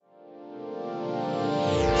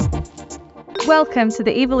Welcome to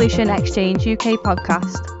the Evolution Exchange UK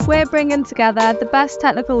podcast. We're bringing together the best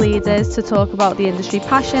technical leaders to talk about the industry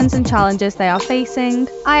passions and challenges they are facing.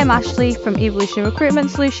 I am Ashlee from Evolution Recruitment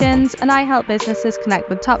Solutions, and I help businesses connect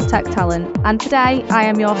with top tech talent. And today, I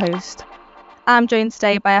am your host. I'm joined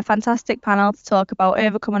today by a fantastic panel to talk about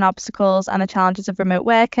overcoming obstacles and the challenges of remote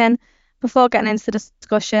working. Before getting into the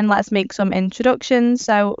discussion, let's make some introductions.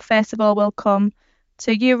 So first of all, we'll come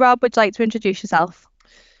to you, Rob. Would you like to introduce yourself?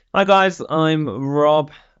 Hi guys, I'm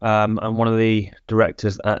Rob. I'm one of the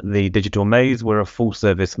directors at the Digital Maze. We're a full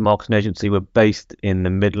service marketing agency. We're based in the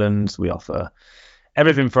Midlands. We offer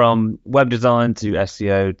everything from web design to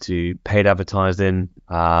SEO to paid advertising.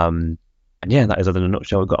 And yeah, that is it in a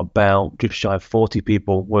nutshell. We've got about just shy of 40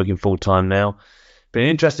 people working full time now. Been an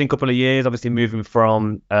interesting couple of years, obviously moving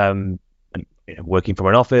from working from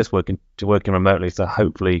an office, working remotely. So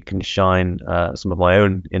hopefully can shine some of my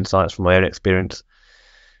own insights from my own experience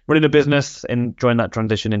running a business, enjoying that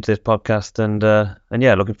transition into this podcast, and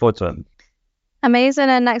yeah, looking forward to it. Amazing.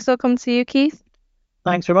 And next we'll come to you, Keith.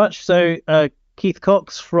 Thanks very much. So Keith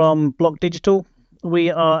Cox from Bloc Digital. We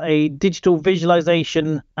are a digital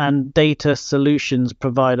visualization and data solutions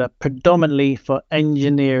provider predominantly for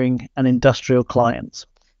engineering and industrial clients.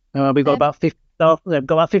 We've got about 50 staff. We've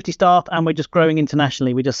got about 50 staff, and we're just growing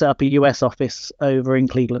internationally. We just set up a US office over in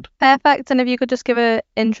Cleveland. Perfect. And if you could just give an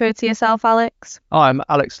intro to yourself, Alex. Hi, I'm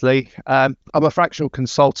Alex Lea. I'm a fractional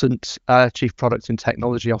consultant, chief product and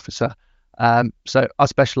technology officer. So I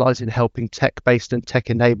specialize in helping tech-based and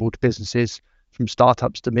tech-enabled businesses from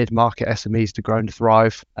startups to mid-market SMEs to grow and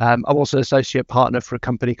thrive. I'm also an associate partner for a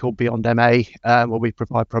company called Beyond MA, where we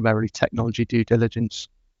provide primarily technology due diligence,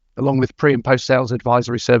 along with pre and post sales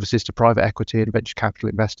advisory services to private equity and venture capital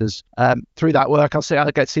investors. Through that work,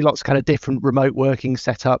 I get to see lots of kind of different remote working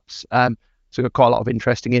setups. So I've got quite a lot of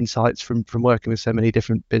interesting insights from working with so many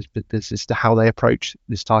different businesses to how they approach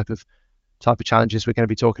this type of challenges we're going to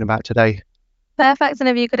be talking about today. Perfect. And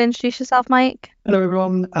if you could introduce yourself, Mike. Hello,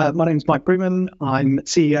 everyone. My name is Mike Brooman. I'm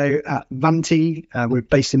CEO at Vanti. We're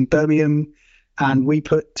based in Birmingham, and we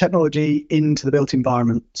put technology into the built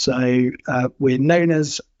environment. So we're known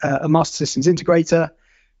as a master systems integrator,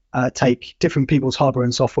 take different people's hardware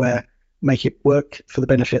and software, make it work for the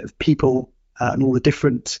benefit of people and all the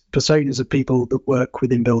different personas of people that work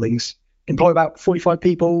within buildings. Employ about 45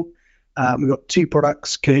 people. We've got 2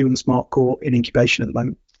 products, Kahoo and SmartCore, in incubation at the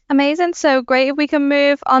moment. Amazing. So great. If we can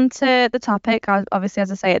move on to the topic, obviously,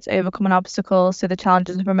 as I say, it's overcoming obstacles to the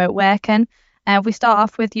challenges of remote working. We start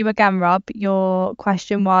off with you again, Rob. Your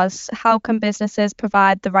question was, how can businesses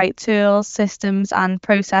provide the right tools, systems and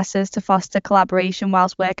processes to foster collaboration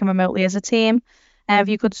whilst working remotely as a team? If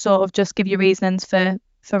you could sort of just give your reasons for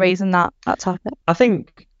raising that topic. I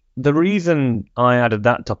think the reason I added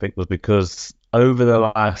that topic was because over the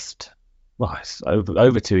last, it's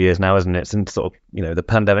over 2 years now, isn't it? Since sort of, the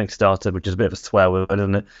pandemic started, which is a bit of a swear word,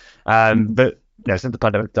 isn't it? But since the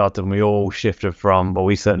pandemic started, we all shifted from, well,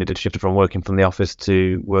 we certainly did shift from working from the office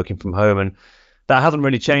to working from home, and that hasn't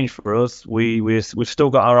really changed for us. We've still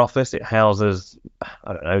got our office. It houses,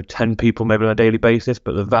 10 people maybe on a daily basis,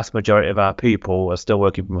 but the vast majority of our people are still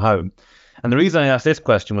working from home. And the reason I asked this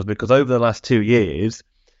question was because over the last 2 years,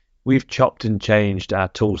 we've chopped and changed our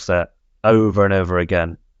tool set over and over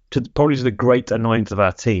again, probably to the great annoyance of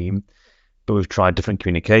our team. But we've tried different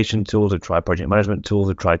communication tools, we've tried project management tools,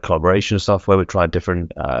 we've tried collaboration software, we've tried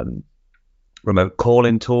different remote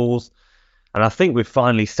calling tools. And I think we've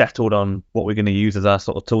finally settled on what we're going to use as our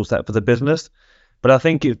sort of tool set for the business. But I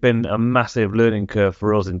think it's been a massive learning curve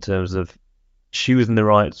for us in terms of choosing the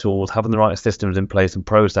right tools, having the right systems in place and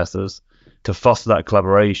processes to foster that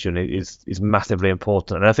collaboration is massively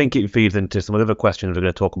important. And I think it feeds into some of the other questions we're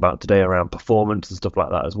going to talk about today around performance and stuff like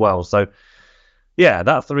that as well. So yeah,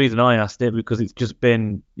 that's the reason I asked it, because it's just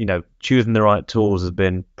been, choosing the right tools has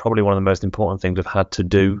been probably one of the most important things we've had to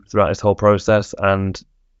do throughout this whole process. And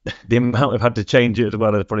the amount we've had to change it as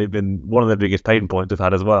well has probably been one of the biggest pain points we've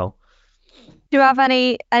had as well. Do you have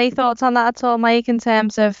any thoughts on that at all, Mike, in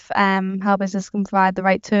terms of how business can provide the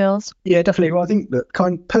right tools? Yeah, definitely. Well, I think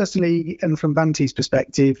that personally and from Vanti's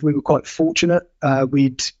perspective, we were quite fortunate.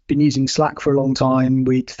 We'd been using Slack for a long time.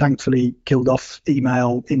 We'd thankfully killed off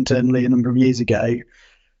email internally a number of years ago.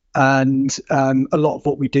 And a lot of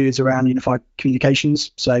what we do is around unified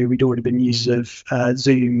communications. So we'd already been users of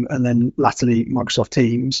Zoom and then latterly Microsoft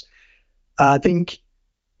Teams. I think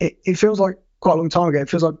it feels like quite a long time ago. It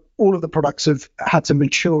feels like all of the products have had to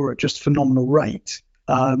mature at just phenomenal rate.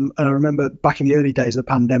 And I remember back in the early days of the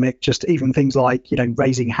pandemic, just even things like,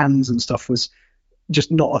 raising hands and stuff was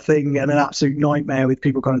just not a thing, and an absolute nightmare with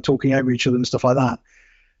people kind of talking over each other and stuff like that.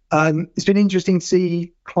 It's been interesting to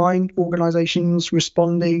see client organizations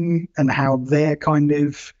responding and how they're kind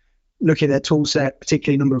of looking at their tool set,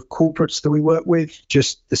 particularly number of corporates that we work with,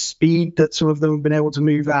 just the speed that some of them have been able to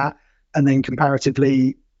move at, and then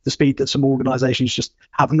comparatively the speed that some organizations just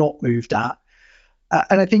have not moved at.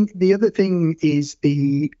 And I think the other thing is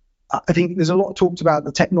I think there's a lot talked about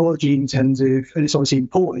the technology in terms of, and it's obviously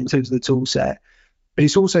important in terms of the tool set, but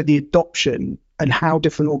it's also the adoption and how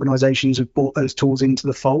different organizations have brought those tools into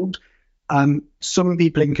the fold. Some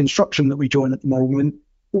people in construction that we join at the moment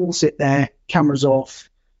all sit there, cameras off.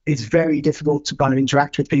 It's very difficult to kind of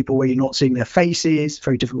interact with people where you're not seeing their faces,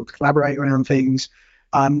 very difficult to collaborate around things.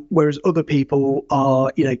 Whereas other people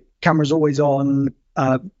are, cameras always on,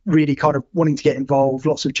 really kind of wanting to get involved,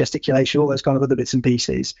 lots of gesticulation, all those kind of other bits and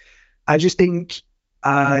pieces. I just think,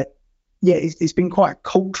 it's been quite a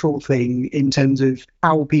cultural thing in terms of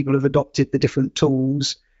how people have adopted the different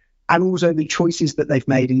tools and also the choices that they've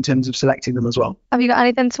made in terms of selecting them as well. Have you got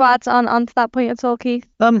anything to add onto that point at all, Keith?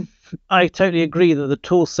 I totally agree that the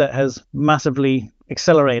tool set has massively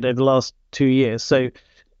accelerated over the last 2 years. So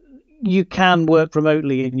you can work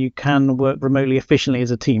remotely and you can work remotely efficiently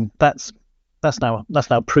as a team. That's now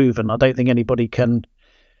proven. I don't think anybody can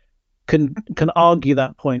argue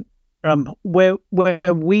that point. Where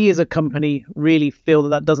we as a company really feel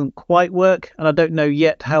that doesn't quite work, and I don't know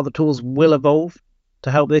yet how the tools will evolve to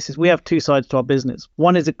help this, is we have two sides to our business.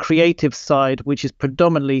 One is a creative side, which is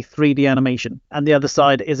predominantly 3D animation, and the other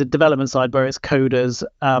side is a development side where it's coders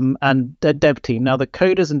and the dev team. Now the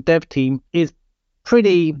coders and dev team is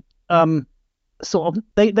pretty sort of,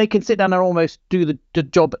 they can sit down and almost do the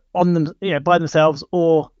job on them, by themselves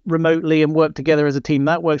or remotely and work together as a team.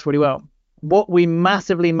 That works really well. What we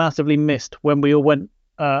massively missed when we all went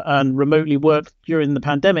and remotely worked during the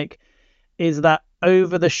pandemic is that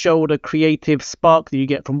over-the-shoulder creative spark that you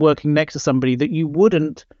get from working next to somebody that you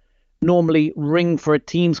wouldn't normally ring for a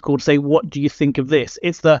Teams call to say, what do you think of this?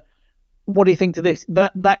 It's what do you think to this?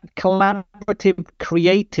 That collaborative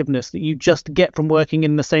creativeness that you just get from working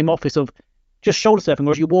in the same office of just shoulder surfing,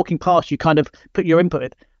 or as you're walking past, you kind of put your input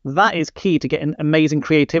in. That is key to getting amazing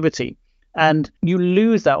creativity. And you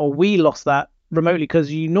lose that, or we lost that remotely,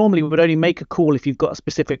 because you normally would only make a call if you've got a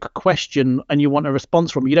specific question and you want a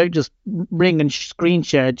response from it. You don't just ring and screen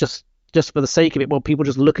share just for the sake of it. Well, people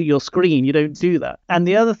just look at your screen. You don't do that. And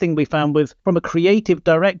the other thing we found was from a creative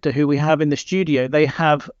director who we have in the studio, they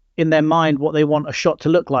have in their mind what they want a shot to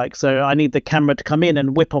look like. So I need the camera to come in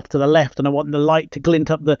and whip off to the left, and I want the light to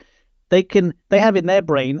glint up they have in their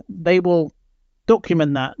brain, they will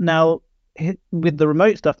document that. Now, with the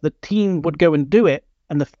remote stuff, the team would go and do it,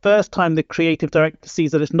 and the first time the creative director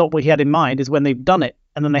sees that it's not what he had in mind is when they've done it,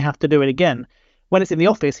 and then they have to do it again. When it's in the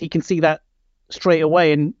office, he can see that straight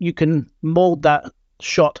away, and you can mold that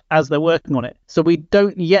shot as they're working on it. So we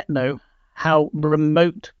don't yet know how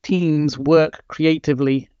remote teams work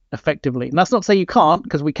creatively, effectively. And that's not to say you can't,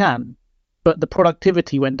 because we can, but the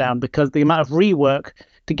productivity went down because the amount of rework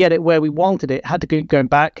to get it where we wanted it had to go going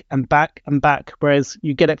back and back and back, whereas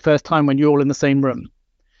you get it first time when you're all in the same room.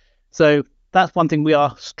 So that's one thing we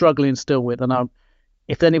are struggling still with. And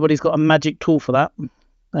if anybody's got a magic tool for that,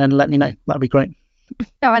 then let me know. That'd be great.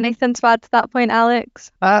 Got anything to add to that point,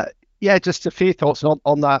 Alex? Just a few thoughts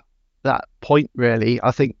on that point, really.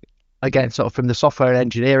 I think, again, sort of from the software and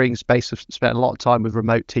engineering space, I've spent a lot of time with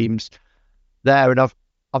remote teams there, and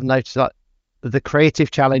I've noticed that the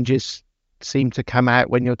creative challenges seem to come out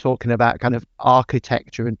when you're talking about kind of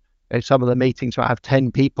architecture, and some of the meetings might have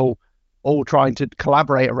 10 people all trying to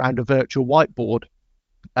collaborate around a virtual whiteboard,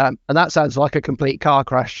 and that sounds like a complete car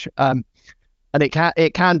crash, and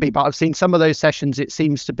it can be, but I've seen some of those sessions, it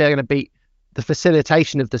seems to be going to be the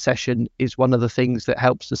facilitation of the session is one of the things that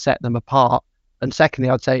helps to set them apart. And secondly,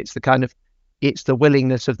 I'd say it's the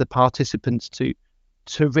willingness of the participants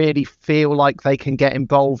to really feel like they can get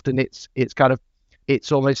involved, and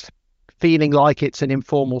it's almost feeling like it's an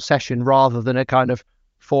informal session rather than a kind of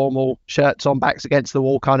formal shirts on backs against the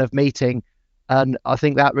wall kind of meeting. And I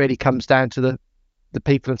think that really comes down to the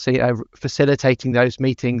people facilitating those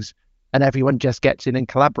meetings, and everyone just gets in and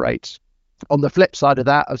collaborates. On the flip side of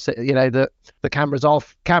that, I've said, the camera's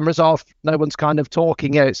off, no one's kind of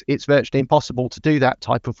talking. It's virtually impossible to do that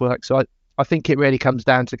type of work. So I think it really comes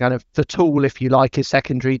down to kind of the tool, if you like, is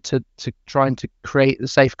secondary to trying to create the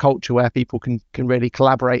safe culture where people can really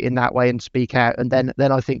collaborate in that way and speak out. And then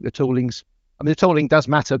I think the tooling does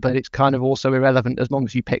matter, but it's kind of also irrelevant as long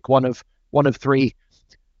as you pick one of 3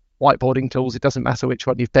 whiteboarding tools. It doesn't matter which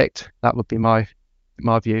one you've picked. That would be my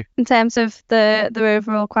view. In terms of the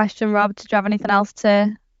overall question, Rob, did you have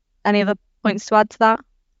any other points to add to that?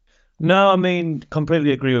 No, I mean,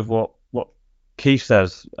 completely agree with what Keith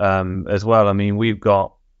says as well. I mean,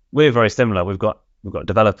 we're very similar. We've got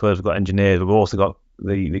developers, we've got engineers, we've also got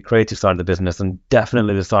the creative side of the business, and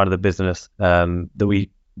definitely the side of the business that we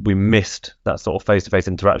missed that sort of face-to-face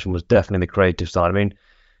interaction was definitely the creative side. I mean,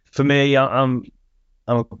 for me, I'm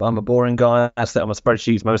a boring guy. I sit on my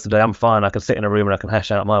spreadsheets most of the day. I'm fine. I can sit in a room and I can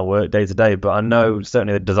hash out my work day to day. But I know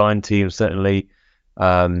certainly the design team, certainly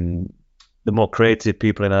the more creative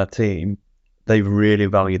people in our team, they really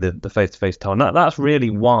value the face-to-face time. That's really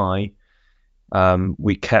why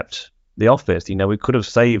we kept the office. You know, we could have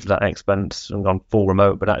saved that expense and gone full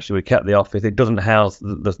remote, but actually we kept the office. It doesn't house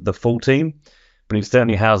the full team, but it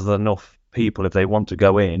certainly houses enough people if they want to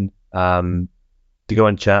go in to go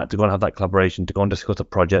and chat, to go and have that collaboration, to go and discuss a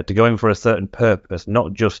project, to go in for a certain purpose,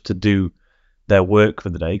 not just to do their work for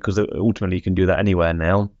the day, because ultimately you can do that anywhere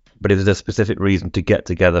now. But if there's a specific reason to get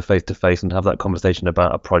together face to face and have that conversation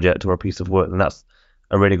about a project or a piece of work, then that's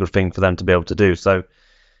a really good thing for them to be able to do. So,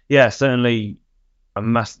 yeah, certainly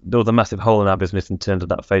there was a massive hole in our business in terms of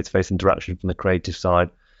that face to face interaction from the creative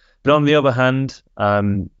side. But on the other hand,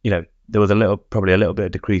 there was probably a little bit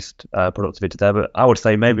of decreased productivity there. But I would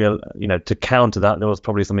say maybe to counter that, there was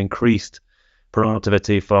probably some increased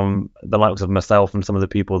productivity from the likes of myself and some of the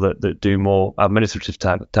people that do more administrative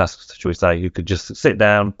tasks, should we say, who could just sit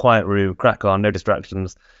down, quiet room, crack on, no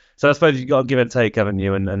distractions. So I suppose you've got to give and take, haven't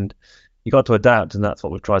you? And you got to adapt, and that's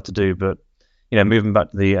what we've tried to do. But moving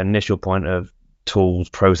back to the initial point of tools,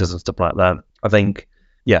 process, and stuff like that, I think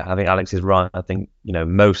Alex is right. I think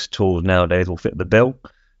most tools nowadays will fit the bill.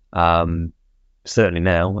 Certainly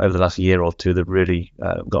now, over the last year or two, they've really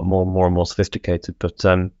got more and more sophisticated. But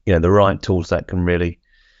the right tool set can really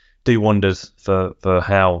do wonders for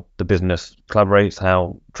how the business collaborates,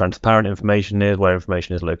 how transparent information is, where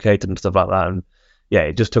information is located, and stuff like that. And yeah,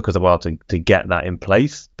 it just took us a while to get that in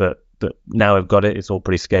place, but now we've got it. It's all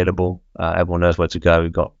pretty scalable. Everyone knows where to go.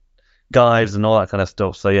 We've got guides and all that kind of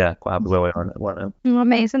stuff. So yeah, quite happy where we are right now.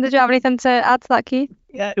 Amazing. Did you have anything to add to that, Keith?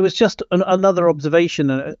 Yeah, it was just another observation.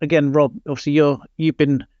 Again, Rob, obviously you've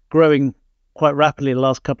been growing quite rapidly the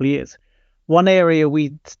last couple of years. One area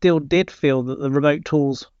we still did feel that the remote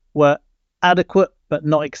tools were adequate but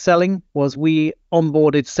not excelling was we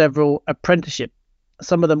onboarded several apprenticeship.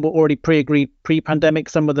 Some of them were already pre-agreed pre-pandemic.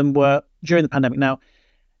 Some of them were during the pandemic. Now,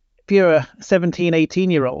 if you're a 17,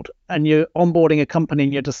 18-year-old and you're onboarding a company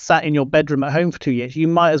and you're just sat in your bedroom at home for 2 years, you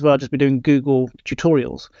might as well just be doing Google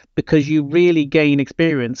tutorials, because you really gain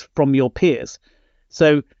experience from your peers.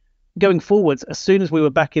 So going forwards, as soon as we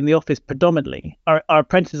were back in the office predominantly, our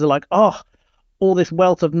apprentices are like, all this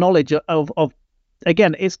wealth of knowledge of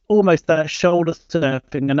again, it's almost that shoulder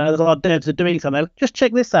surfing. And as our devs are doing something, just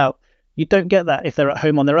check this out. You don't get that if they're at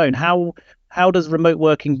home on their own. How does remote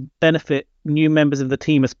working benefit new members of the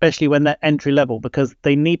team, especially when they're entry level, because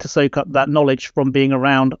they need to soak up that knowledge from being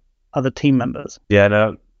around other team members? Yeah,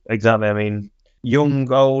 no, exactly. I mean,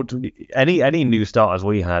 young, old, any new starters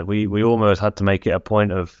we had, we almost had to make it a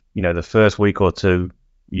point of, the first week or two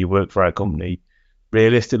you work for our company,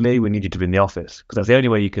 realistically, we need you to be in the office, because that's the only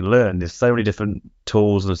way you can learn. There's so many different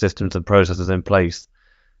tools and systems and processes in place,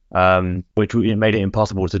 which made it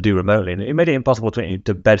impossible to do remotely, and it made it impossible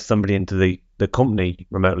to bed somebody into the company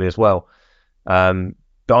remotely as well. But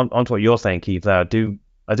onto what you're saying, Keith, there,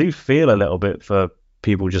 I do feel a little bit for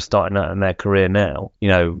people just starting out in their career now.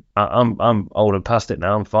 I'm old and past it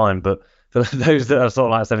now, I'm fine, but for those that are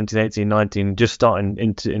sort of like 17, 18, 19, just starting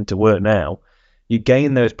into work now, you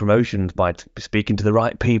gain those promotions by speaking to the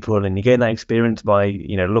right people, and you gain that experience by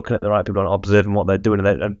looking at the right people and observing what they're doing.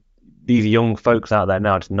 And these young folks out there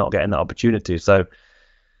now are just not getting that opportunity. So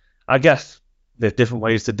I guess there's different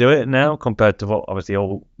ways to do it now compared to what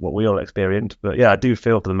we all experienced. But yeah, I do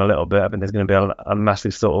feel for them a little bit. I think there's going to be a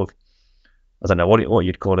massive sort of, I don't know what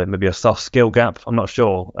you'd call it, maybe a soft skill gap. I'm not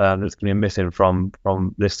sure. That's going to be missing from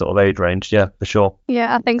this sort of age range. Yeah, for sure.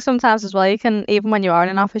 Yeah, I think sometimes as well, you can, even when you are in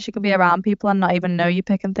an office, you can be around people and not even know you're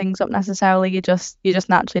picking things up necessarily. You just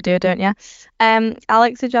naturally do, don't you?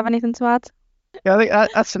 Alex, did you have anything to add? Yeah, I think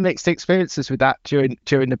that's some mixed experiences with that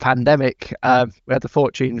during the pandemic. We had the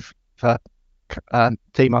fortune for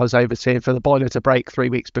team I was overseeing for the boiler to break 3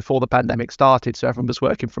 weeks before the pandemic started, so everyone was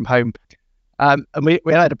working from home. And we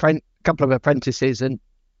had a couple of apprentices, and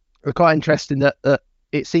it was quite interesting that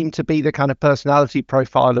it seemed to be the kind of personality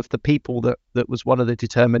profile of the people that was one of the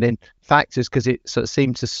determining factors, because it sort of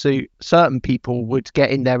seemed to suit certain people would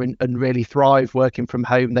get in there and really thrive working from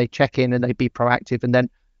home. They check in and they'd be proactive, and then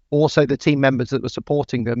also the team members that were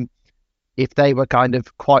supporting them, if they were kind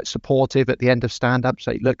of quite supportive at the end of stand-up,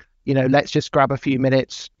 say, look, let's just grab a few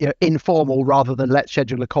minutes, informal rather than let's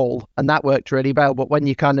schedule a call. And that worked really well. But when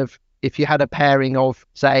you if you had a pairing of,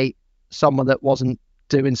 say, someone that wasn't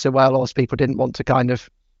doing so well, or people didn't want to kind of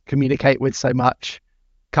communicate with so much,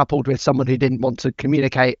 coupled with someone who didn't want to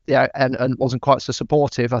communicate, and wasn't quite so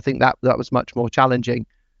supportive, I think that was much more challenging.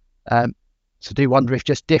 So I do wonder if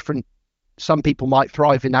just some people might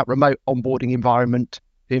thrive in that remote onboarding environment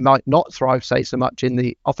who might not thrive, say, so much in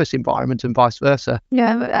the office environment, and vice versa.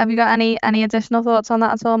 Yeah, have you got any additional thoughts on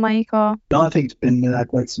that at all, Mike? Or No, I think it's been a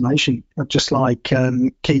great summation. Just like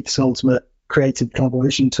Keith's ultimate creative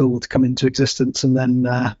collaboration tool to come into existence, and then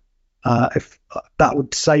if that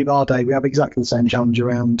would save our day, we have exactly the same challenge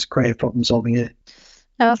around creative problem solving here.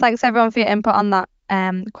 No, thanks everyone for your input on that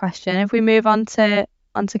question. If we move on to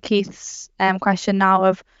Keith's question now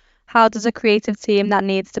of how does a creative team that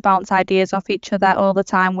needs to bounce ideas off each other all the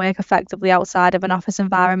time work effectively outside of an office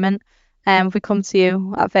environment? If we come to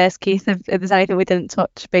you at first, Keith, if there's anything we didn't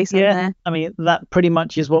touch based on there. I mean, that pretty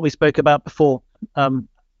much is what we spoke about before.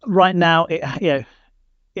 Right now, it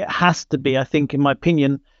has to be, I think, in my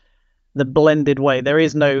opinion, the blended way. There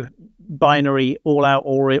is no binary all out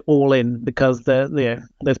or all in, because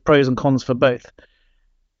there's pros and cons for both.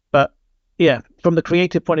 But yeah, from the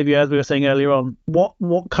creative point of view, as we were saying earlier on, what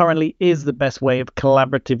currently is the best way of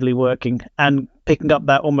collaboratively working and picking up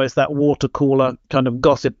that almost that water cooler kind of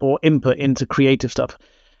gossip or input into creative stuff?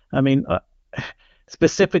 I mean,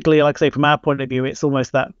 specifically, like I say, from our point of view, it's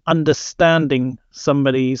almost that understanding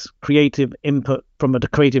somebody's creative input from a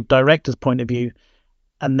creative director's point of view.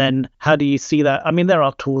 And then how do you see that? I mean, there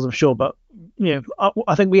are tools, I'm sure, but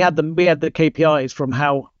I think we had the KPIs from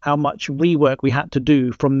how much rework we had to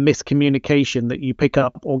do from miscommunication that you pick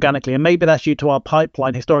up organically. And maybe that's due to our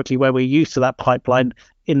pipeline historically, where we're used to that pipeline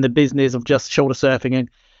in the business of just shoulder surfing.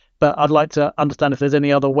 But I'd like to understand if there's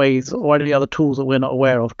any other ways or any other tools that we're not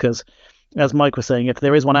aware of, because as Mike was saying, if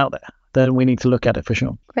there is one out there, then we need to look at it for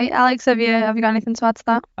sure. Great. Alex, have you got anything to add to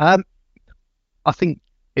that? I think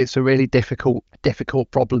it's a really difficult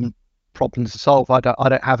problem to solve. I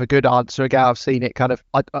don't have a good answer. Again, I've seen it kind of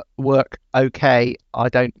work okay. I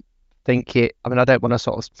don't think it. I mean, I don't want to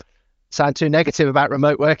sort of sound too negative about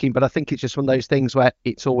remote working, but I think it's just one of those things where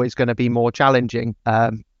it's always going to be more challenging.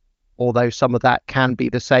 Although some of that can be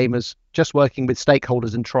the same as just working with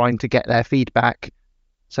stakeholders and trying to get their feedback.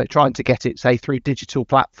 So trying to get it, say, through digital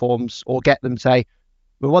platforms, or get them, say,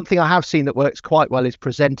 well, one thing I have seen that works quite well is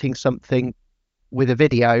presenting something with a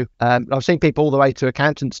video. I've seen people all the way to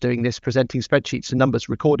accountants doing this, presenting spreadsheets and numbers,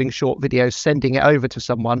 recording short videos, sending it over to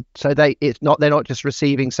someone. So they're not just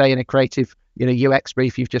receiving, say, in a creative, UX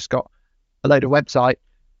brief, you've just got a load of website.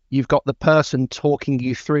 You've got the person talking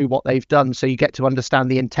you through what they've done, so you get to understand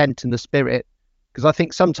the intent and the spirit. Because I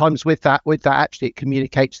think sometimes with that, actually, it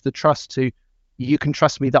communicates the trust to, you can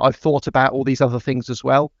trust me that I've thought about all these other things as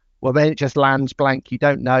well. Well, then it just lands blank. You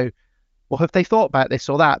don't know, well, have they thought about this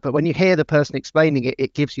or that? But when you hear the person explaining it,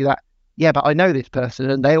 it gives you that, yeah, but I know this person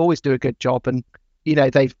and they always do a good job, and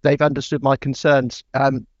they've understood my concerns.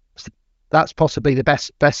 That's possibly the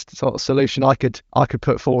best sort of solution I could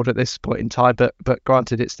put forward at this point in time. But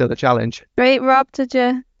granted, it's still a challenge. Great, Rob. Did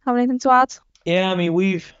you have anything to add? Yeah, I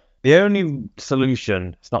mean, the only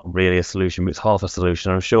solution, it's not really a solution, but it's half a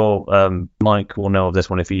solution. I'm sure Mike will know of this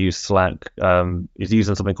one if you use Slack, is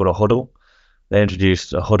using something called a huddle. They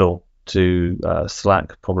introduced a huddle to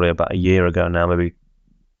Slack probably about a year ago now, maybe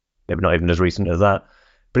not even as recent as that.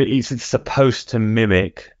 But it's supposed to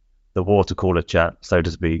mimic the water cooler chat, so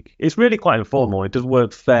to speak. It's really quite informal. It does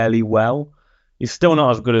work fairly well. It's still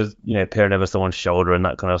not as good as peering over someone's shoulder and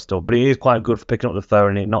that kind of stuff, but it is quite good for picking up the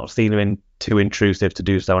phone and it not seeming too intrusive to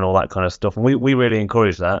do so and all that kind of stuff. And we really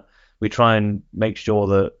encourage that. We try and make sure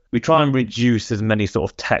that we try and reduce as many sort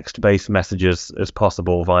of text-based messages as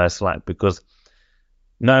possible via Slack, because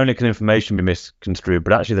not only can information be misconstrued,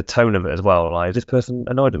 but actually the tone of it as well. Like, is this person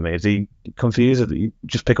annoyed at me? Is he confused?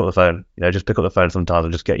 Just pick up the phone. Just pick up the phone sometimes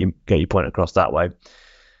and just get your point across that way.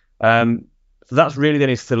 So that's really the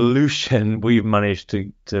only solution we've managed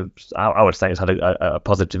to I would say it's had a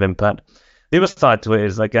positive impact. The other side to it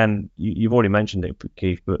is, again, you've already mentioned it,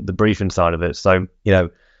 Keith, but the briefing side of it. So, we've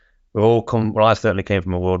all I certainly came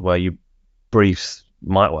from a world where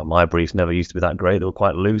my briefs never used to be that great. They were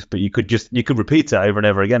quite loose, but you could repeat it over and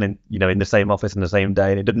over again in the same office in the same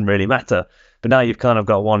day, and it didn't really matter. But now you've kind of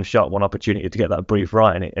got one opportunity to get that brief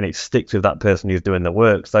right, and it sticks with that person who's doing the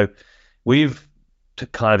work. So we've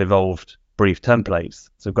kind of evolved brief templates.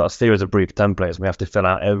 So we've got a series of brief templates, and we have to fill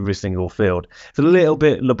out every single field. It's a little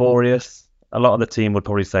bit laborious. A lot of the team would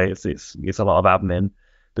probably say it's a lot of admin,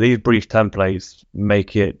 but these brief templates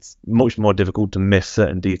make it much more difficult to miss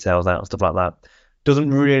certain details out and stuff like that.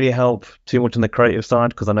 Doesn't really help too much on the creative side,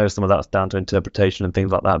 because I know some of that's down to interpretation and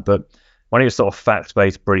things like that. But when it's sort of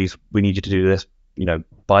fact-based briefs, we need you to do this,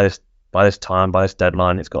 by this by this time, by this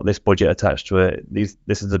deadline, it's got this budget attached to it, this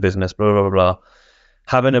is the business, blah, blah, blah, blah.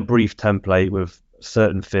 Having a brief template with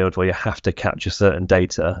certain fields where you have to capture certain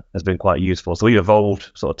data has been quite useful. So we've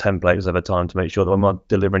evolved sort of templates over time to make sure that when we're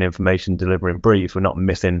delivering information, delivering brief, we're not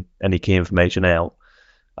missing any key information out.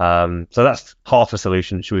 So that's half a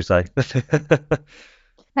solution, should we say.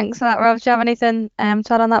 Thanks for that, Rob. Do you have anything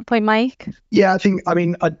to add on that point, Mike? Yeah,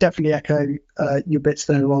 I'd definitely echo your bits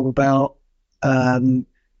there, Rob, about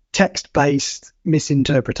text-based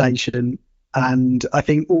misinterpretation. And I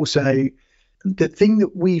think also the thing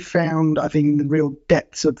that we found, I think, in the real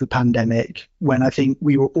depths of the pandemic, when I think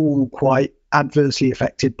we were all quite adversely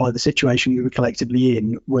affected by the situation we were collectively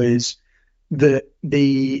in, was that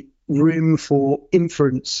the room for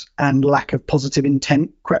inference and lack of positive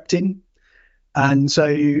intent crept in. And so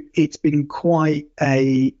it's been quite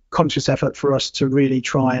a conscious effort for us to really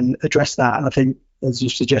try and address that. And I think, as you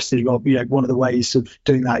suggested, Rob, one of the ways of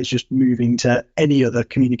doing that is just moving to any other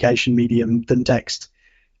communication medium than text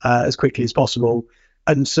as quickly as possible,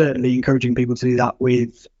 and certainly encouraging people to do that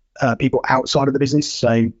with people outside of the business,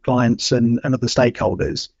 so clients and other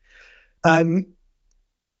stakeholders. I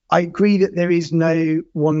agree that there is no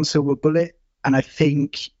one silver bullet, and I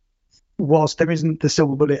think whilst there isn't the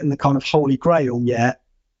silver bullet and the kind of holy grail yet,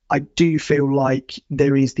 I do feel like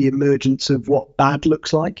there is the emergence of what bad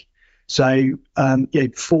looks like. So,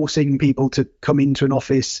 forcing people to come into an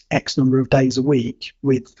office X number of days a week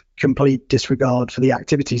with complete disregard for the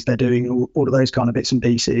activities they're doing, all of those kind of bits and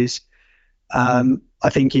pieces, I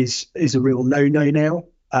think is a real no-no now.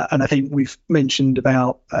 And I think we've mentioned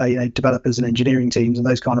about, developers and engineering teams and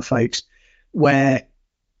those kind of folks, where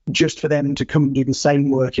just for them to come and do the same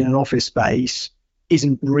work in an office space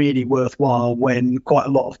isn't really worthwhile, when quite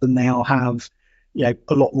a lot of them now have a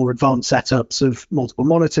lot more advanced setups of multiple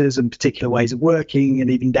monitors and particular ways of working, and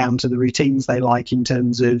even down to the routines they like in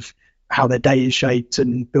terms of how their day is shaped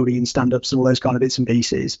and building in stand-ups and all those kind of bits and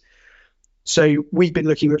pieces. So we've been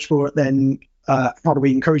looking much more at then how do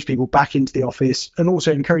we encourage people back into the office, and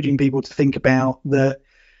also encouraging people to think about that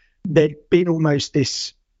there'd been almost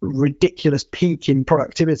this ridiculous peak in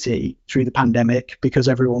productivity through the pandemic because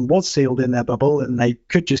everyone was sealed in their bubble and they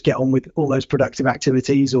could just get on with all those productive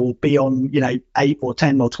activities, or be on 8 or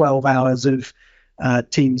 10 or 12 hours of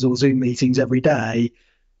Teams or Zoom meetings every day.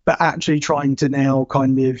 But actually trying to now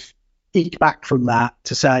kind of eke back from that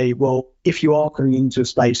to say, well, if you are coming into a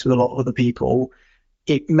space with a lot of other people,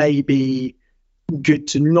 it may be good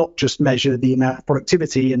to not just measure the amount of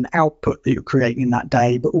productivity and output that you're creating in that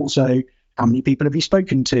day, but also how many people have you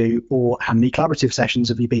spoken to, or how many collaborative sessions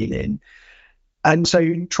have you been in? And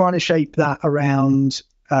so trying to shape that around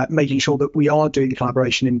making sure that we are doing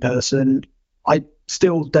collaboration in person. I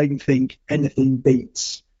still don't think anything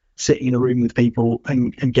beats sitting in a room with people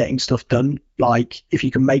and getting stuff done. Like, if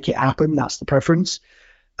you can make it happen, that's the preference.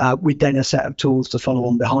 With then a set of tools to follow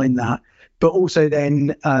on behind that. But also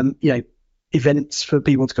then, events for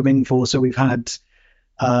people to come in for. So we've had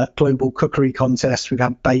global cookery contests, we've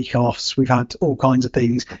had bake-offs, we've had all kinds of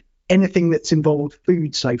things. Anything that's involved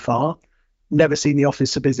food so far, never seen the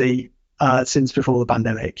office so busy since before the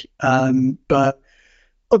pandemic. But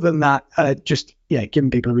other than that, just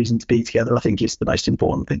giving people a reason to be together, I think is the most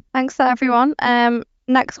important thing. Thanks to everyone.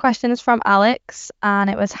 Next question is from Alex, and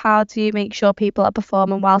it was, how do you make sure people are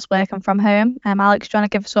performing whilst working from home? Alex, do you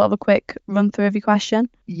want to give sort of a quick run through of your question?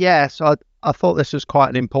 Yeah, so I thought this was quite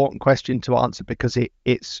an important question to answer, because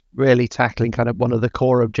it's really tackling kind of one of the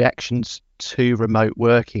core objections to remote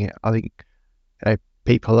working. I think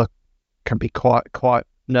people can be quite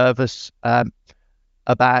nervous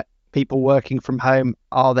about people working from home.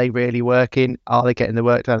 Are they really working? Are they getting the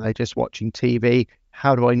work done? Are they just watching TV?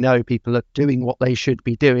 How do I know people are doing what they should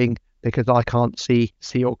be doing, because I can't see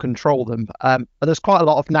or control them? But there's quite a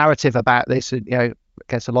lot of narrative about this, and I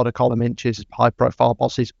guess a lot of column inches, high profile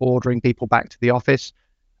bosses ordering people back to the office,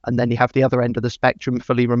 and then you have the other end of the spectrum,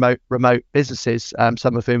 fully remote businesses,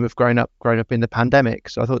 some of whom have grown up in the pandemic.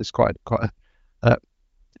 So I thought it's quite a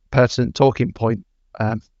pertinent talking point.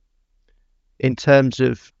 In terms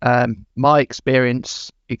of my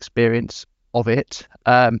experience of it,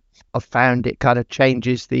 I've found it kind of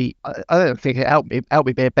changes I don't think it helped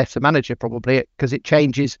me be a better manager, probably, because it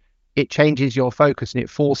changes your focus, and it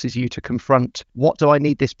forces you to confront, what do I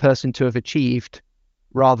need this person to have achieved,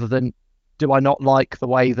 rather than, do I not like the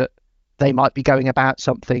way that they might be going about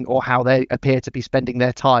something, or how they appear to be spending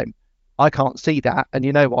their time? I can't see that. And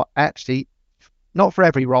you know what? Actually, not for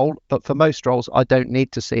every role, but for most roles, I don't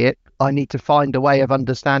need to see it. I need to find a way of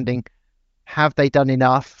understanding, have they done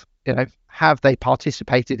enough? Have they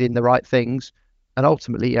participated in the right things? And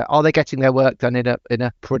ultimately, are they getting their work done in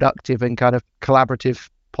a productive and kind of collaborative,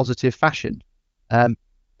 positive fashion. And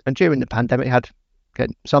during the pandemic, had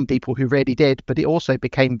some people who really did, but it also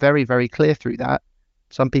became very, very clear through that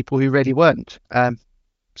some people who really weren't.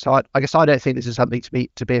 So I guess I don't think this is something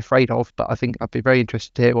to be afraid of, but I think I'd be very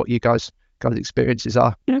interested to hear what you guys' experiences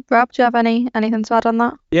are. Rob, do you have anything to add on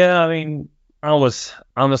that? Yeah, I mean, I'm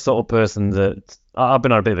the sort of person that I've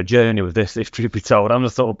been on a bit of a journey with this, if truth be told. I'm the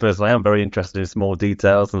sort of person, I am very interested in small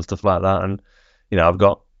details and stuff like that. And, I've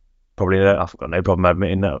got no problem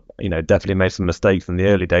admitting that, definitely made some mistakes in the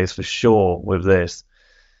early days for sure with this.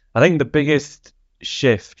 I think the biggest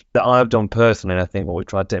shift that I've done personally, and I think what we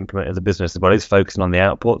tried to implement as a business as well, is focusing on the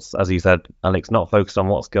outputs. As you said, Alex, not focused on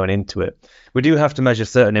what's going into it. We do have to measure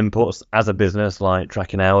certain inputs as a business, like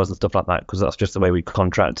tracking hours and stuff like that, because that's just the way we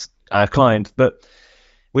contract our clients. But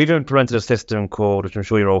we've implemented a system called, which I'm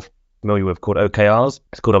sure you're all familiar with, called OKRs.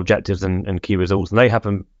 It's called Objectives and Key Results, and they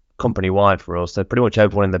happen company-wide for us. So pretty much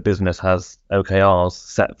everyone in the business has OKRs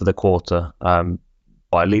set for the quarter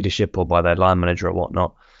by leadership or by their line manager or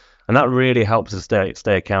whatnot. And that really helps us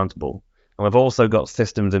stay accountable. And we've also got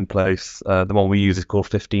systems in place. The one we use is called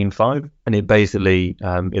 15.5, and it basically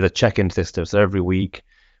is a check-in system. So every week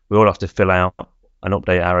we all have to fill out and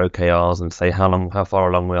update our OKRs and say how far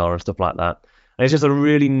along we are and stuff like that. And it's just a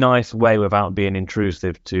really nice way, without being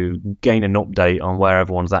intrusive, to gain an update on where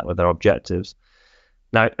everyone's at with their objectives.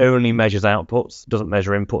 Now, it only measures outputs, doesn't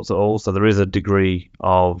measure inputs at all. So there is a degree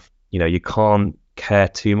of, you can't care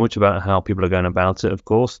too much about how people are going about it, of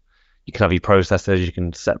course. You can have your processes, you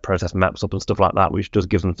can set process maps up and stuff like that, which does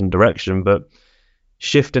give them some direction. But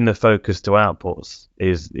shifting the focus to outputs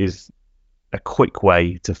is a quick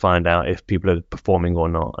way to find out if people are performing or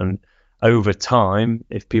not. And over time,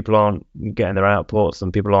 if people aren't getting their outputs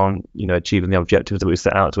and people aren't, achieving the objectives that we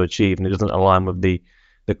set out to achieve, and it doesn't align with the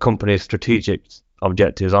company's strategic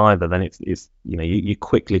objectives either, then it's you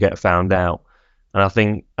quickly get found out. And I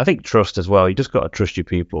think trust as well. You just got to trust your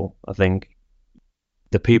people. I think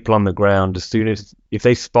the people on the ground, if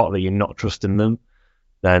they spot that you're not trusting them,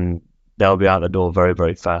 then they'll be out the door very,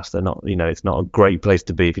 very fast. They're not, it's not a great place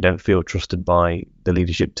to be if you don't feel trusted by the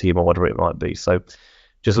leadership team or whatever it might be. So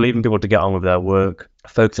just leaving people to get on with their work,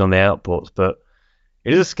 focusing on the outputs. But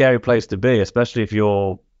it is a scary place to be, especially if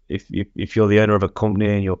you're the owner of a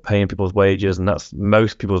company and you're paying people's wages, and that's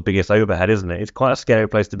most people's biggest overhead, isn't it? It's quite a scary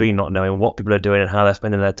place to be, not knowing what people are doing and how they're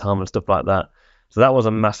spending their time and stuff like that. So that was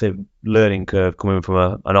a massive learning curve coming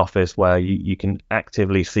from an office where you can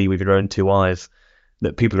actively see with your own two eyes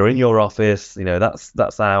that people are in your office.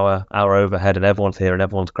 That's our overhead, and everyone's here and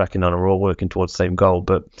everyone's cracking on and we're all working towards the same goal.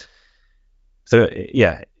 But so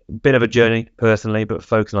yeah, bit of a journey personally, but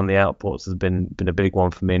focusing on the outputs has been a big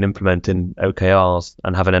one for me, and implementing OKRs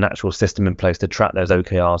and having an actual system in place to track those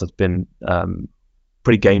OKRs has been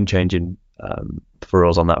pretty game changing for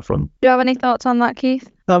us on that front. Do you have any thoughts on that,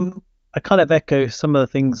 Keith? I kind of echo some of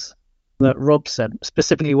the things that Rob said,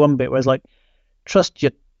 specifically one bit where it's like, trust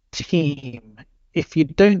your team. If you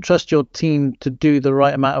don't trust your team to do the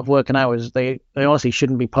right amount of work and hours, they honestly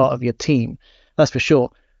shouldn't be part of your team. That's for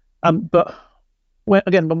sure. But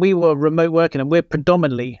when we were remote working, and we're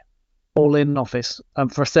predominantly all in office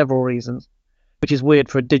for several reasons, which is weird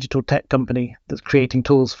for a digital tech company that's creating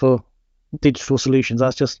tools for digital solutions.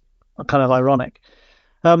 That's just kind of ironic.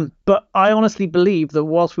 But I honestly believe that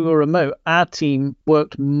whilst we were remote, our team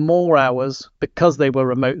worked more hours because they were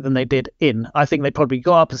remote than they did in. I think they probably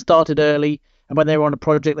got up and started early, and when they were on a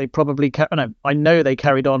project, they probably I know they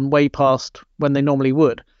carried on way past when they normally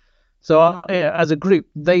would. So as a group,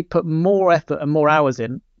 they put more effort and more hours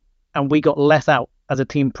in, and we got less out as a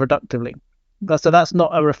team productively. So that's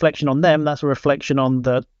not a reflection on them. That's a reflection on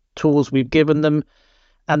the tools we've given them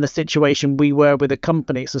and the situation we were with the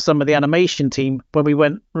company. So some of the animation team, when we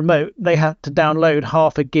went remote, they had to download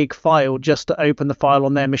half a gig file just to open the file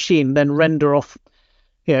on their machine, then render off,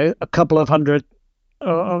 a couple of hundred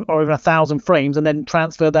or even 1,000 frames, and then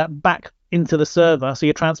transfer that back into the server. So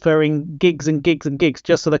you're transferring gigs and gigs and gigs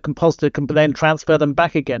just so the compositor can then transfer them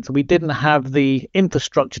back again. So we didn't have the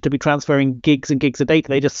infrastructure to be transferring gigs and gigs of data.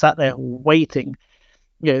 They just sat there waiting.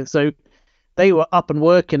 So they were up and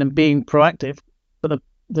working and being proactive, but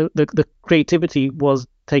the creativity was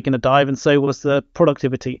taking a dive, and so was the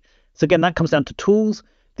productivity. So again, that comes down to tools.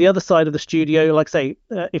 The other side of the studio, like say,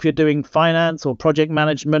 if you're doing finance or project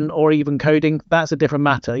management or even coding, that's a different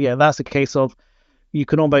matter. Yeah, that's a case of you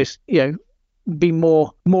can almost, be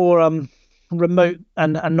more remote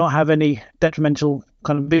and not have any detrimental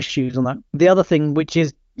kind of issues on that. The other thing, which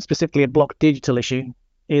is specifically a Bloc Digital issue,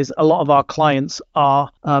 is a lot of our clients are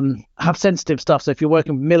have sensitive stuff. So if you're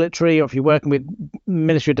working with military or if you're working with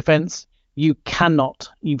Ministry of Defence, you cannot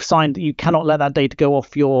let that data go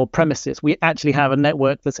off your premises. We actually have a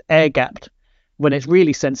network that's air gapped. When it's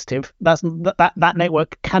really sensitive, that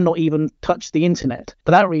network cannot even touch the internet.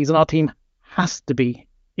 For that reason, our team has to be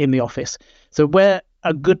in the office. So where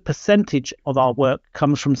a good percentage of our work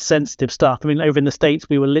comes from sensitive stuff. I mean, over in the States,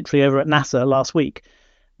 we were literally over at NASA last week.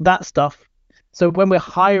 That stuff. So when we're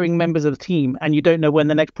hiring members of the team and you don't know when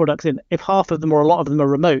the next product's in, if half of them or a lot of them are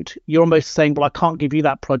remote, you're almost saying, well, I can't give you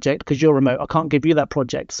that project because you're remote. I can't give you that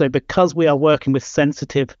project. So because we are working with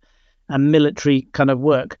sensitive and military kind of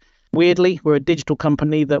work, weirdly, we're a digital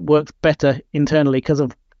company that works better internally because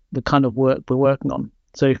of the kind of work we're working on.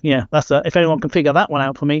 So yeah, if anyone can figure that one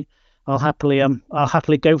out for me, I'll happily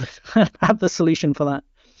go have the solution for that.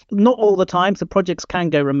 Not all the time, so projects can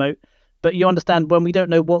go remote, but you understand when we don't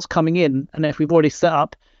know what's coming in, and if we've already set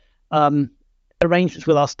up arrangements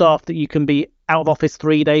with our staff that you can be out of office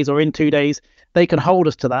 3 days or in 2 days, they can hold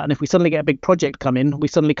us to that. And if we suddenly get a big project come in, we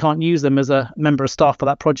suddenly can't use them as a member of staff for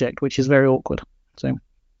that project, which is very awkward. So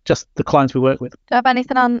just the clients we work with. Do you have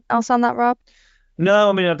anything else on that, Rob? No,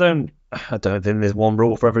 I mean, I don't think there's one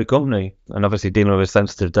rule for every company. And obviously dealing with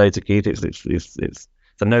sensitive data, Keith, it's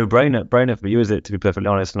a no-brainer for you, is it, to be perfectly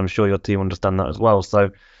honest? And I'm sure your team understand that as well.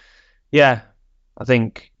 So yeah, I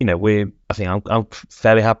think, I'm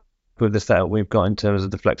fairly happy with the setup we've got in terms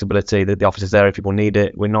of the flexibility that the office is there if people need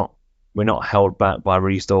it. We're not held back by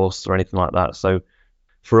resource or anything like that. So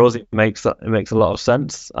for us, it makes a lot of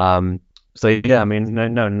sense. So yeah, I mean,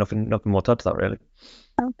 no, nothing more to add to that really.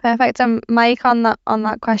 Oh, perfect. Mike, on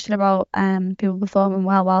that question about people performing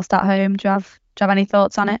well whilst at home, do you have any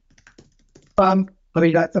thoughts on it? I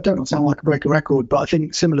mean, I don't want to sound like a broken record, but I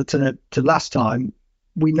think similar to last time,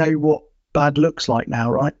 we know what bad looks like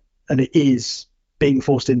now, right? And it is being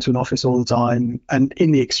forced into an office all the time. And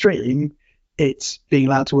in the extreme, it's being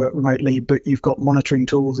allowed to work remotely, but you've got monitoring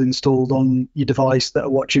tools installed on your device that are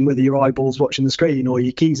watching whether your eyeball's watching the screen or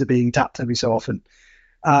your keys are being tapped every so often.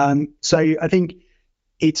 So I think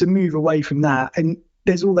it's a move away from that. And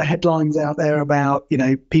there's all the headlines out there about,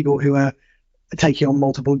 people who are taking on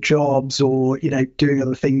multiple jobs or, doing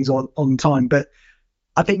other things on time. But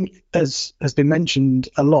I think, as has been mentioned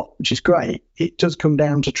a lot, which is great, it does come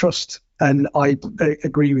down to trust. And I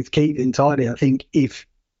agree with Keith entirely. I think if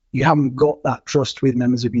you haven't got that trust with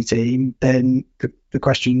members of your team, then the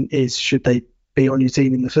question is, should they be on your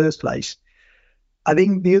team in the first place? I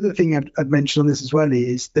think the other thing I'd mention on this as well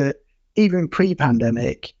is that even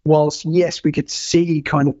pre-pandemic, whilst, yes, we could see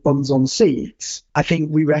kind of bums on seats, I think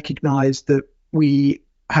we recognised that we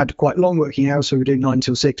had quite long working hours, so we were doing 9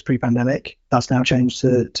 till 6 pre-pandemic. That's now changed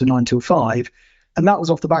to 9 till 5. And that was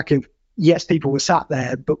off the back of, yes, people were sat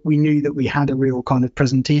there, but we knew that we had a real kind of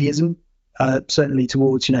presenteeism. Certainly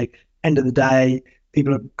towards, end of the day,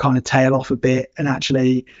 people would kind of tail off a bit, and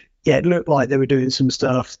actually, yeah, it looked like they were doing some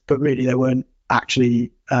stuff, but really they weren't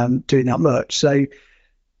actually doing that much. So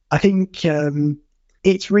I think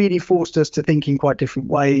it's really forced us to think in quite different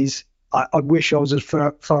ways. I wish I was as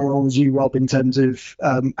far on as you, Rob, in terms of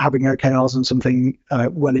having OKRs and something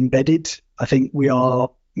well embedded. I think we are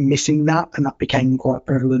missing that, and that became quite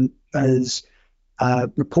prevalent as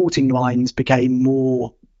reporting lines became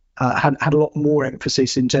more had a lot more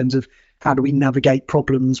emphasis in terms of how do we navigate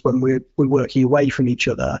problems when we're working away from each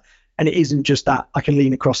other. And it isn't just that I can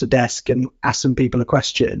lean across a desk and ask some people a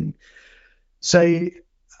question. So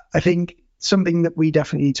I think something that we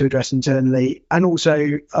definitely need to address internally, and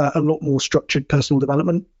also a lot more structured personal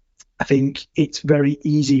development. I think it's very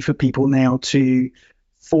easy for people now to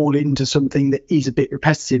fall into something that is a bit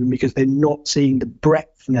repetitive, because they're not seeing the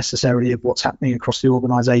breadth necessarily of what's happening across the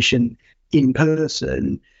organisation in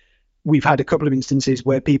person. We've had a couple of instances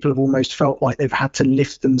where people have almost felt like they've had to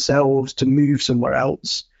lift themselves to move somewhere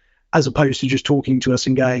else, as opposed to just talking to us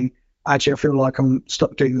and going, actually, I feel like I'm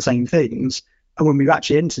stuck doing the same things. And when we've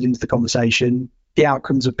actually entered into the conversation, the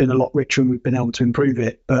outcomes have been a lot richer and we've been able to improve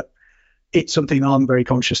it. But it's something I'm very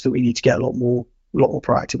conscious that we need to get a lot more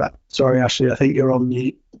proactive about. Sorry, Ashlee, I think you're on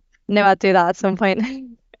mute. No, I'll do that at some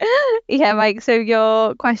point. Yeah, Mike, so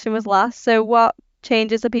your question was last. So what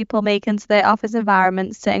changes are people making to their office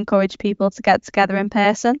environments to encourage people to get together in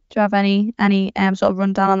person? Do you have any sort of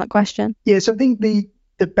rundown on that question? Yeah, so I think the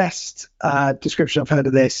best description I've heard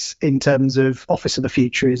of this in terms of office of the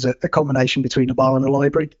future is a combination between a bar and a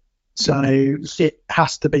library. So it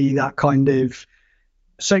has to be that kind of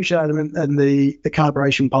social element and the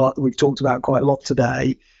collaboration part that we've talked about quite a lot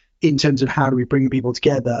today in terms of how do we bring people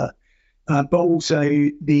together. But also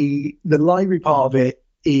the library part of it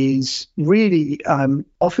is really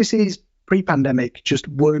offices pre-pandemic just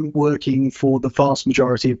weren't working for the vast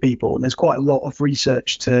majority of people. And there's quite a lot of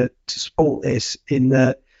research to support this, in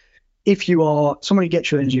that if you are someone who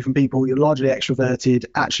gets your energy from people, you're largely extroverted,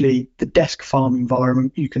 actually the desk farm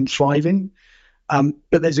environment you can thrive in.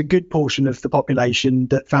 But there's a good portion of the population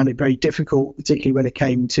that found it very difficult, particularly when it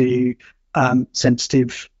came to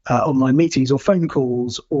sensitive online meetings or phone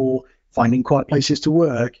calls or finding quiet places to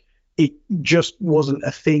work. It just wasn't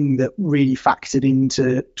a thing that really factored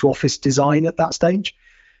into office design at that stage.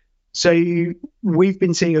 So we've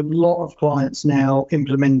been seeing a lot of clients now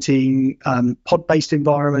implementing pod-based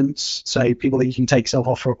environments. So people that you can take yourself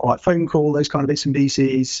off for a quiet phone call, those kind of bits and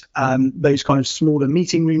pieces, those kind of smaller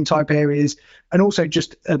meeting room type areas, and also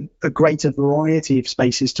just a greater variety of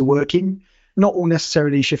spaces to work in. Not all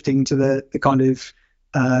necessarily shifting to the kind of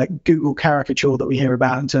Google caricature that we hear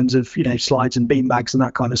about in terms of, slides and beanbags and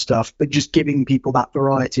that kind of stuff, but just giving people that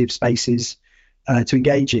variety of spaces to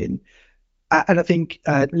engage in. And I think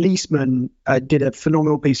Leesman did a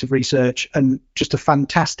phenomenal piece of research and just a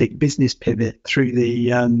fantastic business pivot through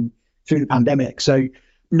the pandemic. So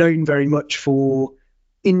known very much for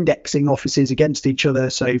indexing offices against each other,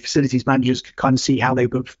 so facilities managers could kind of see how they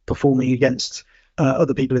were performing against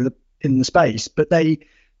other people in the space. But they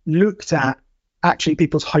looked at actually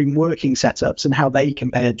people's home working setups and how they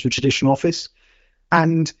compared to a traditional office.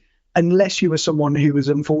 And unless you were someone who was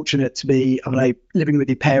unfortunate to be, living with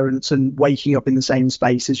your parents and waking up in the same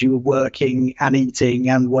space as you were working and eating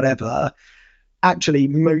and whatever, actually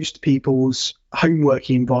most people's home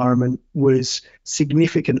working environment was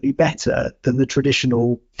significantly better than the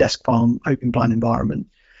traditional desk farm open plan environment.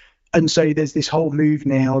 And so there's this whole move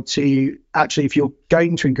now to actually, if you're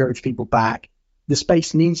going to encourage people back, the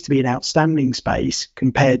space needs to be an outstanding space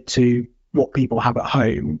compared to what people have at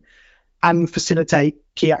home, and facilitate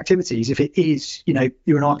key activities. If it is,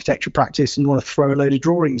 you're an architecture practice and you want to throw a load of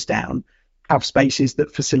drawings down, have spaces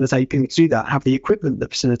that facilitate people to do that, have the equipment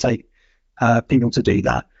that facilitate people to do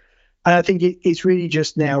that. And I think it's really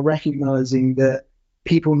just now recognizing that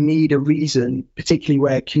people need a reason, particularly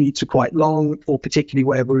where commutes are quite long or particularly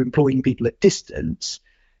where we're employing people at distance.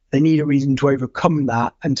 They need a reason to overcome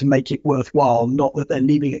that and to make it worthwhile, not that they're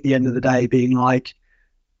leaving at the end of the day being like,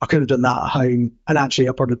 I could have done that at home, and actually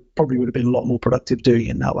I probably would have been a lot more productive doing it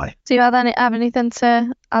in that way. Do you have anything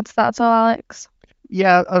to add to that at all, Alex?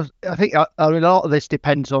 Yeah, I think a lot of this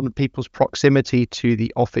depends on people's proximity to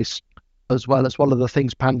the office, as well as one of the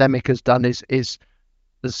things pandemic has done is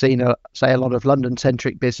has seen a lot of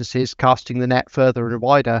London-centric businesses casting the net further and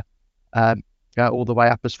wider, all the way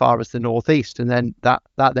up as far as the northeast, and then that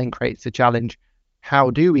then creates the challenge. How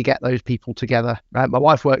do we get those people together? My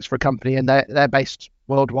wife works for a company and they're based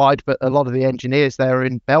worldwide, but a lot of the engineers there are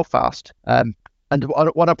in Belfast. And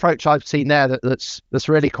one approach I've seen there that's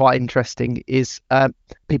really quite interesting is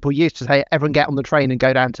people used to say, everyone get on the train and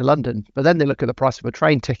go down to London, but then they look at the price of a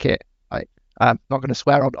train ticket. I'm not going to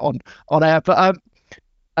swear on air, but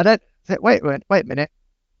I don't think, wait a minute.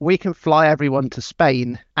 We can fly everyone to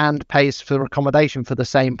Spain and pays for accommodation for the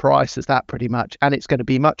same price as that, pretty much, and it's going to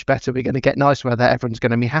be much better. We're going to get nice weather. Everyone's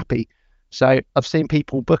going to be happy. So I've seen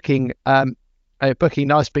people booking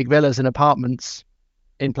nice big villas and apartments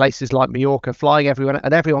in places like Mallorca, flying everyone,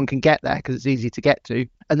 and everyone can get there because it's easy to get to.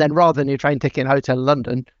 And then rather than your train ticket and hotel in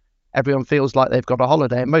London, everyone feels like they've got a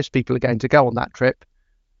holiday. And most people are going to go on that trip,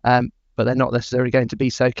 but they're not necessarily going to be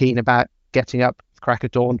so keen about getting up crack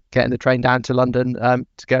of dawn, getting the train down to London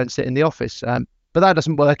to go and sit in the office. But that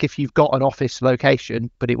doesn't work if you've got an office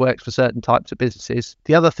location, but it works for certain types of businesses.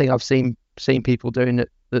 The other thing I've seen people doing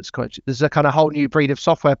there's a kind of whole new breed of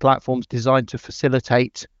software platforms designed to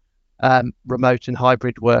facilitate remote and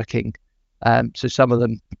hybrid working. So some of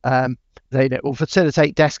them they will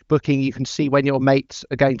facilitate desk booking. You can see when your mates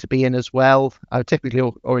are going to be in as well, typically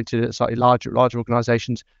oriented at slightly larger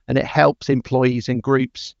organizations, and it helps employees and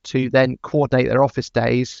groups to then coordinate their office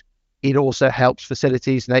days. It also helps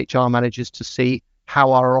facilities and HR managers to see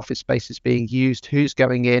how our office space is being used, who's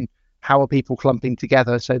going in, how are people clumping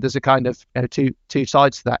together. So there's a kind of two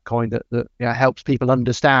sides to that coin that helps people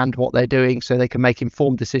understand what they're doing so they can make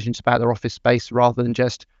informed decisions about their office space rather than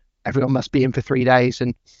just everyone must be in for 3 days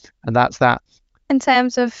and that's that. In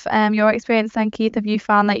terms of your experience then, Keith, have you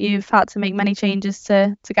found that you've had to make many changes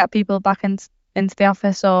to get people back into the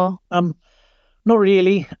office, or? Not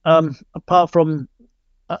really. Apart from,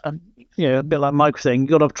 a bit like Mike was saying,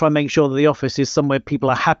 you've got to try and make sure that the office is somewhere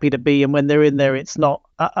people are happy to be, and when they're in there, it's not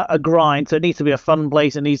a grind. So it needs to be a fun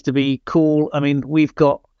place. It needs to be cool. I mean, we've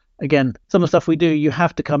got, again, some of the stuff we do, you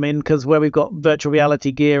have to come in because where we've got virtual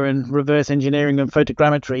reality gear and reverse engineering and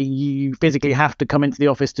photogrammetry, you physically have to come into the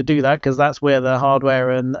office to do that because that's where the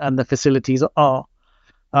hardware and the facilities are.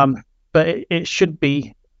 But it should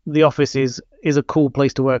be, the office is a cool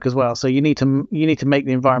place to work as well. So you need to make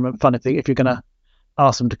the environment fun if you're going to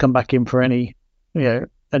ask them to come back in for any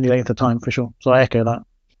length of time, for sure. So I echo that.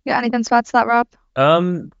 Yeah, anything to add to that, Rob?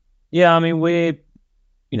 Yeah, I mean,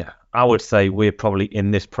 I would say we're probably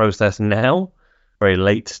in this process now, very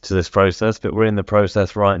late to this process, but we're in the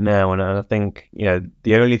process right now. And I think,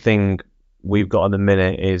 the only thing we've got at the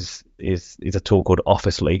minute is a tool called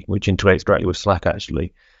Officely, which integrates directly with Slack,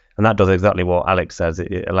 actually. And that does exactly what Alex says.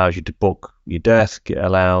 It allows you to book your desk. It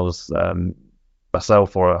allows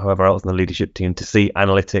myself or whoever else in the leadership team to see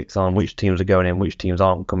analytics on which teams are going in, which teams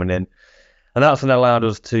aren't coming in. And that's allowed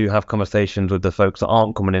us to have conversations with the folks that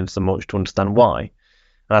aren't coming in so much to understand why.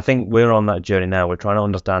 And I think we're on that journey now. We're trying to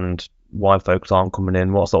understand why folks aren't coming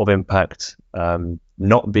in, what sort of impact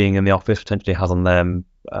not being in the office potentially has on them,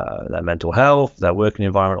 their mental health, their working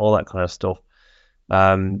environment, all that kind of stuff.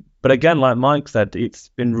 But again, like Mike said, it's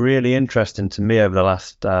been really interesting to me over the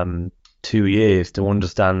last 2 years to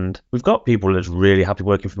understand we've got people that's really happy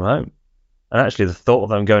working from home. And actually the thought of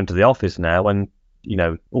them going to the office now when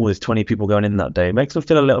all these 20 people going in that day makes them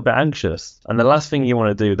feel a little bit anxious. And the last thing you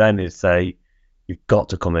want to do then is say, you've got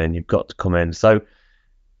to come in. So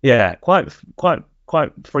yeah, quite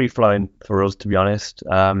free flowing for us, to be honest.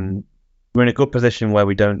 We're in a good position where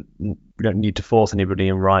we don't need to force anybody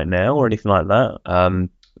in right now or anything like that.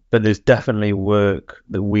 But there's definitely work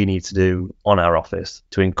that we need to do on our office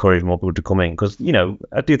to encourage more people to come in. Because,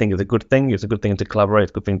 I do think it's a good thing. It's a good thing to collaborate.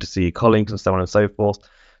 It's a good thing to see your colleagues and so on and so forth.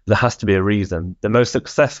 There has to be a reason. The most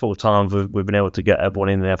successful times we've been able to get everyone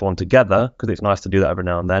in and everyone together, because it's nice to do that every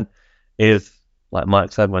now and then, is, like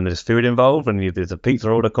Mike said, when there's food involved, when there's a pizza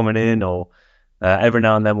order coming in, or every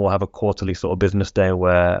now and then we'll have a quarterly sort of business day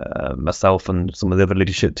where myself and some of the other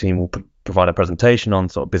leadership team will provide a presentation on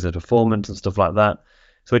sort of business performance and stuff like that.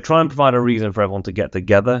 So we try and provide a reason for everyone to get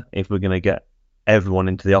together if we're going to get everyone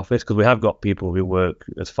into the office, because we have got people who work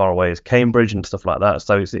as far away as Cambridge and stuff like that.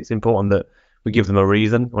 So it's important that we give them a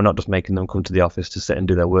reason. We're not just making them come to the office to sit and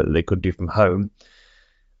do their work that they could do from home.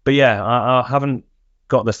 But yeah, I haven't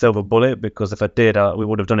got the silver bullet, because if I did, we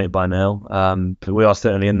would have done it by now. But we are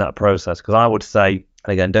certainly in that process, because I would say,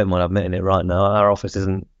 and again, don't mind admitting it right now, our office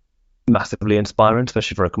isn't massively inspiring,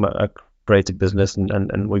 especially for a creative business,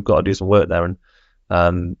 and we've got to do some work there. And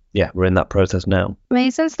we're in that process now.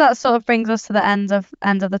 Amazing. So that sort of brings us to the end of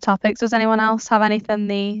the topics. Does anyone else have anything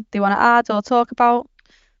they want to add or talk about?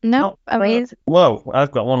 No. Amazing. Well,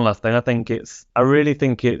 I've got one last thing. I really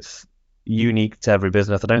think it's unique to every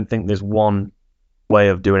business. I don't think there's one way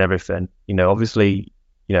of doing everything. Obviously,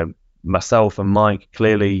 myself and Mike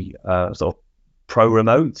clearly sort of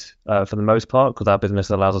pro-remote for the most part, because our business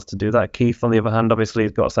allows us to do that. Keith, on the other hand, obviously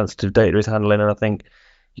has got sensitive data he's handling, and I think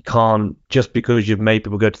you can't, just because you've made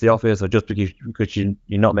people go to the office, or just because you're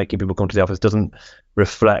not making people come to the office, doesn't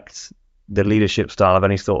reflect the leadership style of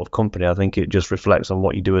any sort of company. I think it just reflects on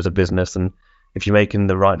what you do as a business, and if you're making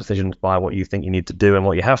the right decisions by what you think you need to do and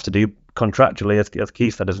what you have to do contractually, as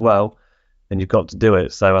Keith said as well, then you've got to do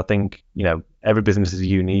it. So I think, every business is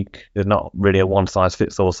unique. There's not really a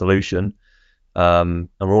one-size-fits-all solution, and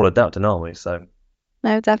we're all adapting, aren't we? So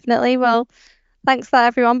no, definitely. Well, thanks for that,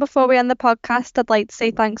 everyone. Before we end the podcast, I'd like to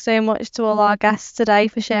say thanks so much to all our guests today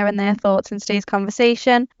for sharing their thoughts in today's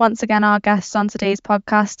conversation. Once again, our guests on today's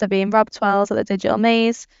podcast are being Rob Twells at the Digital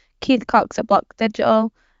Maze, Keith Cox at Bloc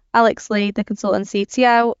Digital, Alex Lea, the consultant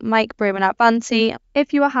CTO, Mike Brooman at Vanti.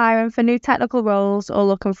 If you are hiring for new technical roles or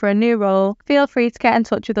looking for a new role, feel free to get in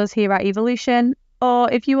touch with us here at Evolution.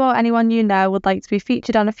 Or if you or anyone you know would like to be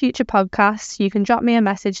featured on a future podcast, you can drop me a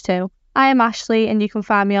message too. I am Ashlee, and you can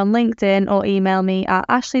find me on LinkedIn or email me at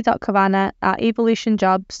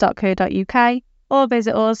ashlee.kavanagh@evolutionjobs.co.uk or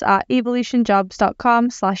visit us at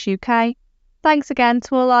evolutionjobs.com/UK. Thanks again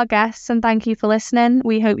to all our guests, and thank you for listening.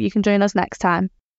 We hope you can join us next time.